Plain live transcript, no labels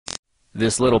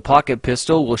This little pocket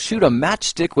pistol will shoot a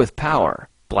matchstick with power,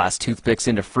 blast toothpicks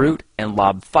into fruit, and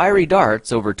lob fiery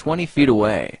darts over 20 feet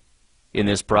away. In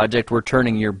this project, we're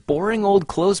turning your boring old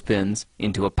clothespins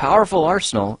into a powerful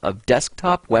arsenal of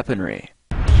desktop weaponry.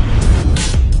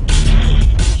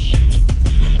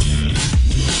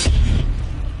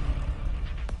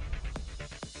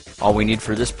 All we need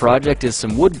for this project is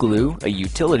some wood glue, a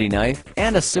utility knife,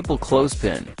 and a simple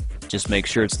clothespin. Just make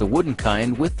sure it's the wooden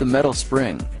kind with the metal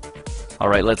spring.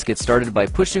 Alright, let's get started by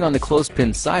pushing on the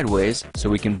clothespin sideways so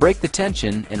we can break the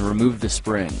tension and remove the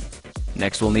spring.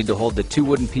 Next, we'll need to hold the two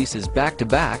wooden pieces back to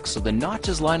back so the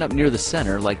notches line up near the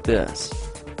center like this.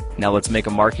 Now let's make a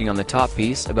marking on the top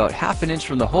piece about ½ inch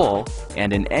from the hole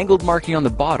and an angled marking on the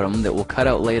bottom that we'll cut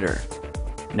out later.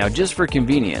 Now just for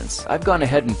convenience, I've gone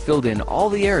ahead and filled in all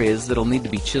the areas that'll need to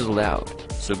be chiseled out.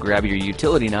 So grab your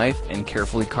utility knife and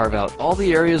carefully carve out all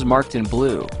the areas marked in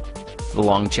blue. The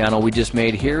long channel we just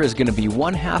made here is going to be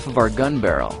 1/2 of our gun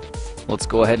barrel. Let's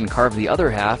go ahead and carve the other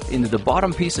half into the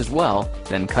bottom piece as well,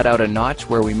 then cut out a notch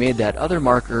where we made that other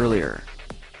mark earlier.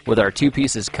 With our two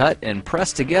pieces cut and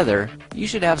pressed together, you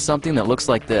should have something that looks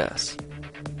like this.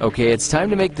 Okay, it's time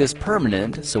to make this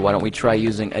permanent, so why don't we try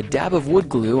using a dab of wood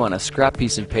glue on a scrap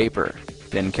piece of paper.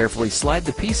 Then carefully slide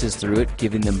the pieces through it,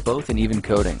 giving them both an even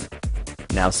coating.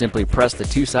 Now simply press the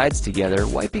two sides together,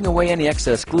 wiping away any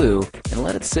excess glue, and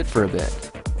let it sit for a bit.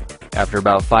 After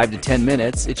about 5 to 10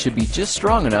 minutes, it should be just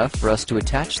strong enough for us to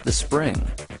attach the spring.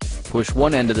 Push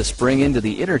one end of the spring into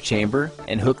the inner chamber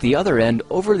and hook the other end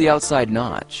over the outside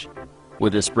notch.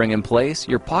 With the spring in place,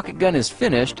 your pocket gun is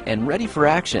finished and ready for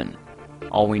action.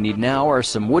 All we need now are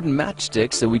some wooden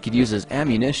matchsticks that we could use as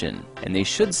ammunition, and they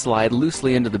should slide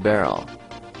loosely into the barrel.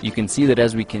 You can see that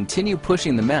as we continue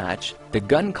pushing the match, the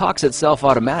gun cocks itself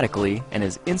automatically and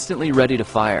is instantly ready to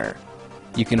fire.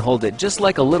 You can hold it just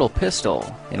like a little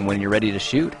pistol, and when you're ready to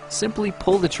shoot, simply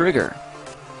pull the trigger.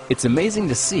 It's amazing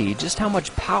to see just how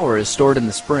much power is stored in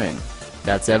the spring.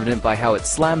 That's evident by how it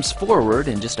slams forward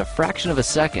in just a fraction of a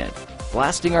second,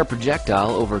 blasting our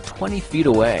projectile over 20 feet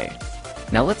away.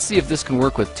 Now let's see if this can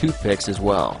work with toothpicks as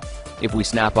well. If we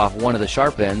snap off one of the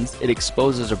sharp ends, it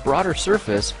exposes a broader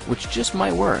surface, which just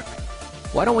might work.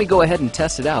 Why don't we go ahead and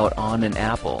test it out on an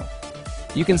apple?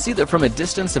 You can see that from a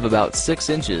distance of about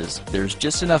 6 inches, there's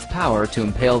just enough power to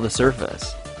impale the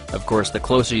surface. Of course, the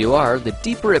closer you are, the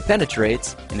deeper it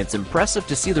penetrates, and it's impressive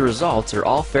to see the results are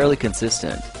all fairly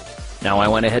consistent. Now I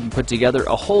went ahead and put together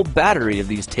a whole battery of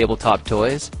these tabletop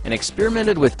toys and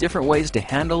experimented with different ways to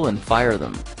handle and fire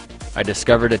them. I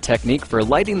discovered a technique for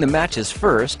lighting the matches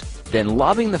first, then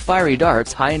lobbing the fiery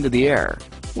darts high into the air,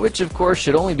 which of course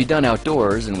should only be done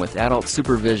outdoors and with adult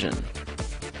supervision.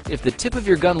 If the tip of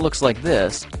your gun looks like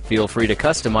this, feel free to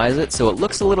customize it so it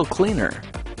looks a little cleaner.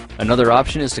 Another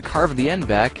option is to carve the end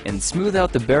back and smooth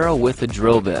out the barrel with a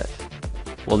drill bit.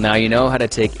 Well, now you know how to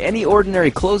take any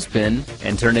ordinary clothespin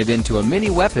and turn it into a mini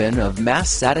weapon of mass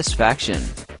satisfaction.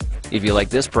 If you like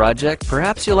this project,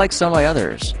 perhaps you'll like some of my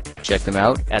others. Check them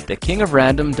out at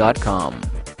thekingofrandom.com.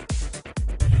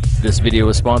 This video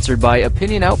was sponsored by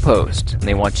Opinion Outpost, and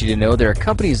they want you to know there are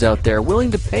companies out there willing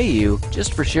to pay you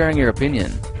just for sharing your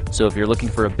opinion. So if you're looking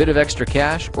for a bit of extra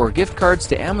cash or gift cards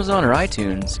to Amazon or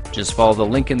iTunes, just follow the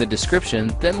link in the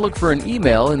description, then look for an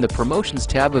email in the promotions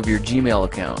tab of your Gmail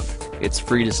account. It's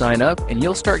free to sign up, and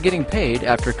you'll start getting paid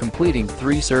after completing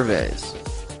 3 surveys.